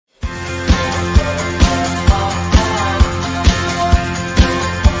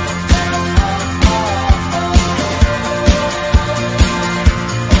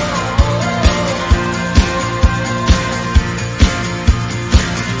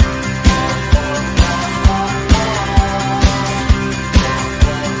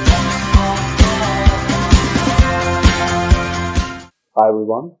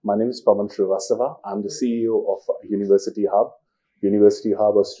everyone. My name is Pavan Srivastava. I'm the CEO of University Hub. University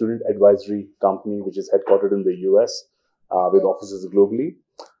Hub, a student advisory company which is headquartered in the US with offices globally.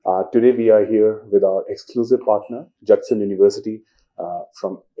 Today we are here with our exclusive partner, Judson University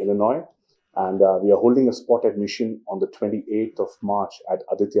from Illinois. And we are holding a spot admission on the 28th of March at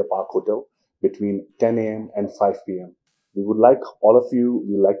Aditya Park Hotel between 10 a.m. and 5 p.m. We would like all of you,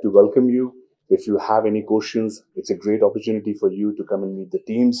 we'd like to welcome you. If you have any questions, it's a great opportunity for you to come and meet the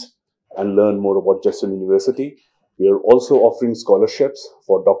teams and learn more about Judson University. We are also offering scholarships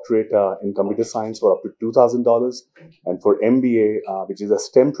for doctorate in computer science for up to $2,000 and for MBA, which is a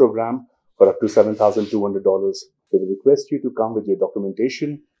STEM program, for up to $7,200. So we request you to come with your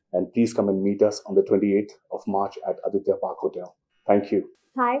documentation and please come and meet us on the 28th of March at Aditya Park Hotel. Thank you.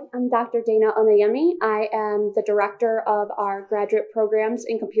 Hi, I'm Dr. Dana Onayemi. I am the director of our graduate programs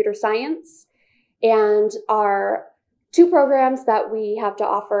in computer science. And our two programs that we have to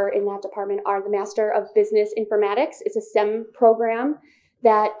offer in that department are the Master of Business Informatics. It's a STEM program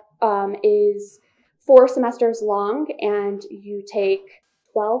that is 4 semesters long, and you take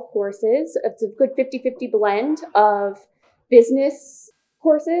 12 courses. It's a good 50-50 blend of business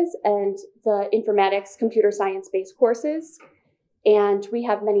courses and the informatics, computer science-based courses. And we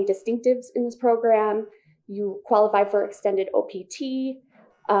have many distinctives in this program. You qualify for extended OPT.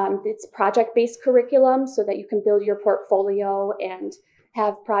 It's project-based curriculum so that you can build your portfolio and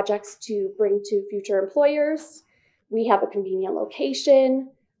have projects to bring to future employers. We have a convenient location.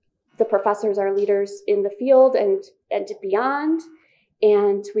 The professors are leaders in the field and beyond.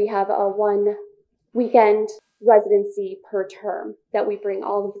 And we have a 1 weekend residency per term that we bring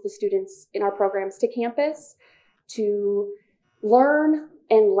all of the students in our programs to campus to learn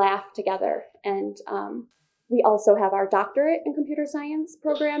and laugh together. And we also have our doctorate in computer science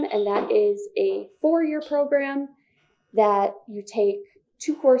program, and that is a 4-year program that you take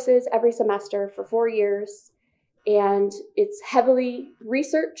 2 courses every semester for 4 years. And it's heavily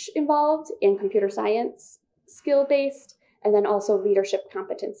research involved in computer science, skill-based, and then also leadership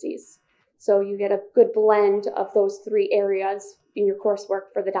competencies. So you get a good blend of those 3 areas in your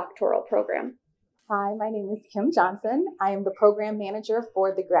coursework for the doctoral program. Hi, my name is Kim Johnson. I am the program manager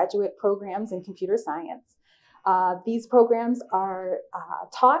for the graduate programs in computer science. These programs are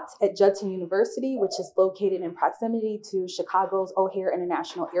taught at Judson University, which is located in proximity to Chicago's O'Hare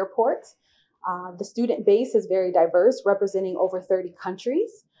International Airport. The student base is very diverse, representing over 30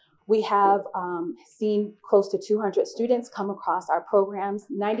 countries. We have seen close to 200 students come across our programs,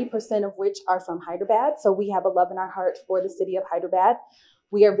 90% of which are from Hyderabad. So we have a love in our heart for the city of Hyderabad.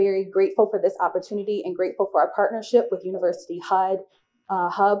 We are very grateful for this opportunity and grateful for our partnership with University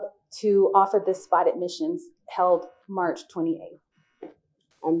Hub to offer this spot admissions held March 28th.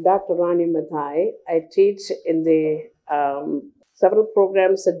 I'm Dr. Rani Mathai. I teach in the several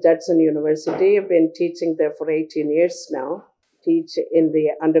programs at Judson University. I've been teaching there for 18 years now. Teach in the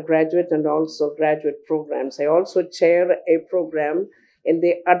undergraduate and also graduate programs. I also chair a program in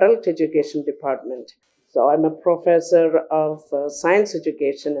the adult education department. So I'm a professor of science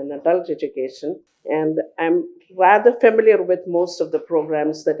education and adult education, and I'm rather familiar with most of the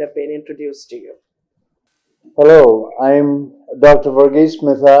programs that have been introduced to you. Hello, I'm Dr. Varghese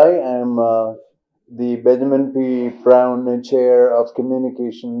Mithai. I'm the Benjamin P. Brown Chair of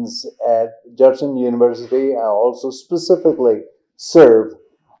Communications at Judson University. I also specifically serve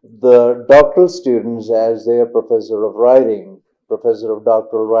the doctoral students as their professor of writing, professor of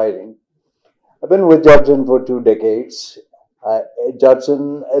doctoral writing. I've been with Judson for 2 decades.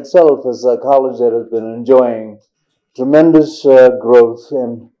 Judson itself is a college that has been enjoying tremendous growth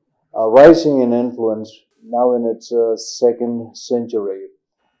and rising in influence now in its 2nd century.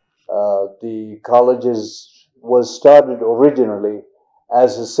 The college was started originally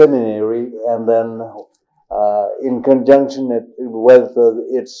as a seminary, and then in conjunction with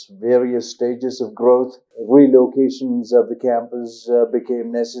its various stages of growth, relocations of the campus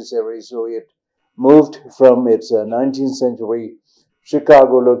became necessary, so it moved from its 19th century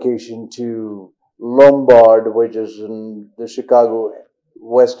Chicago location to Lombard, which is in the Chicago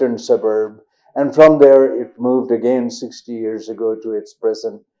western suburb. And from there, it moved again 60 years ago to its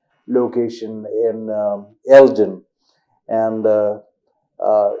present location in Elgin. And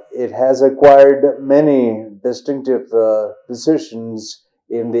it has acquired many distinctive positions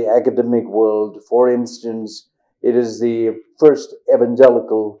in the academic world. For instance, it is the first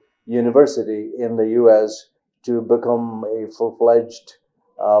evangelical university in the U.S. to become a full-fledged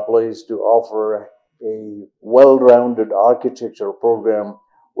place to offer a well-rounded architecture program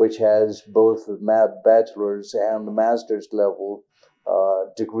which has both the bachelor's and the master's level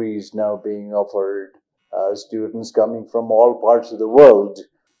degrees now being offered students coming from all parts of the world.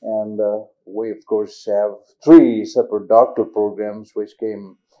 And we, of course, have 3 separate doctoral programs which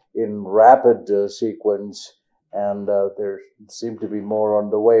came in rapid sequence, and there seem to be more on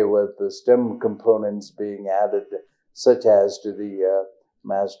the way with the STEM components being added, such as to the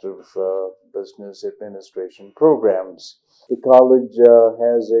Master of Business Administration programs. The college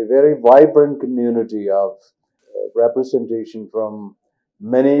has a very vibrant community of representation from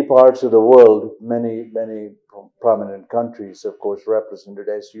many parts of the world, many prominent countries, of course, represented.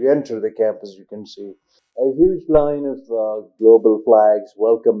 As you enter the campus, you can see a huge line of global flags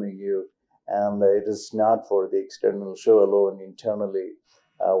welcoming you. And it is not for the external show alone. Internally,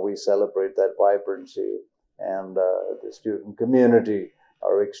 we celebrate that vibrancy, and the student community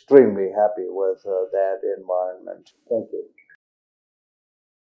are extremely happy with that environment. Thank you.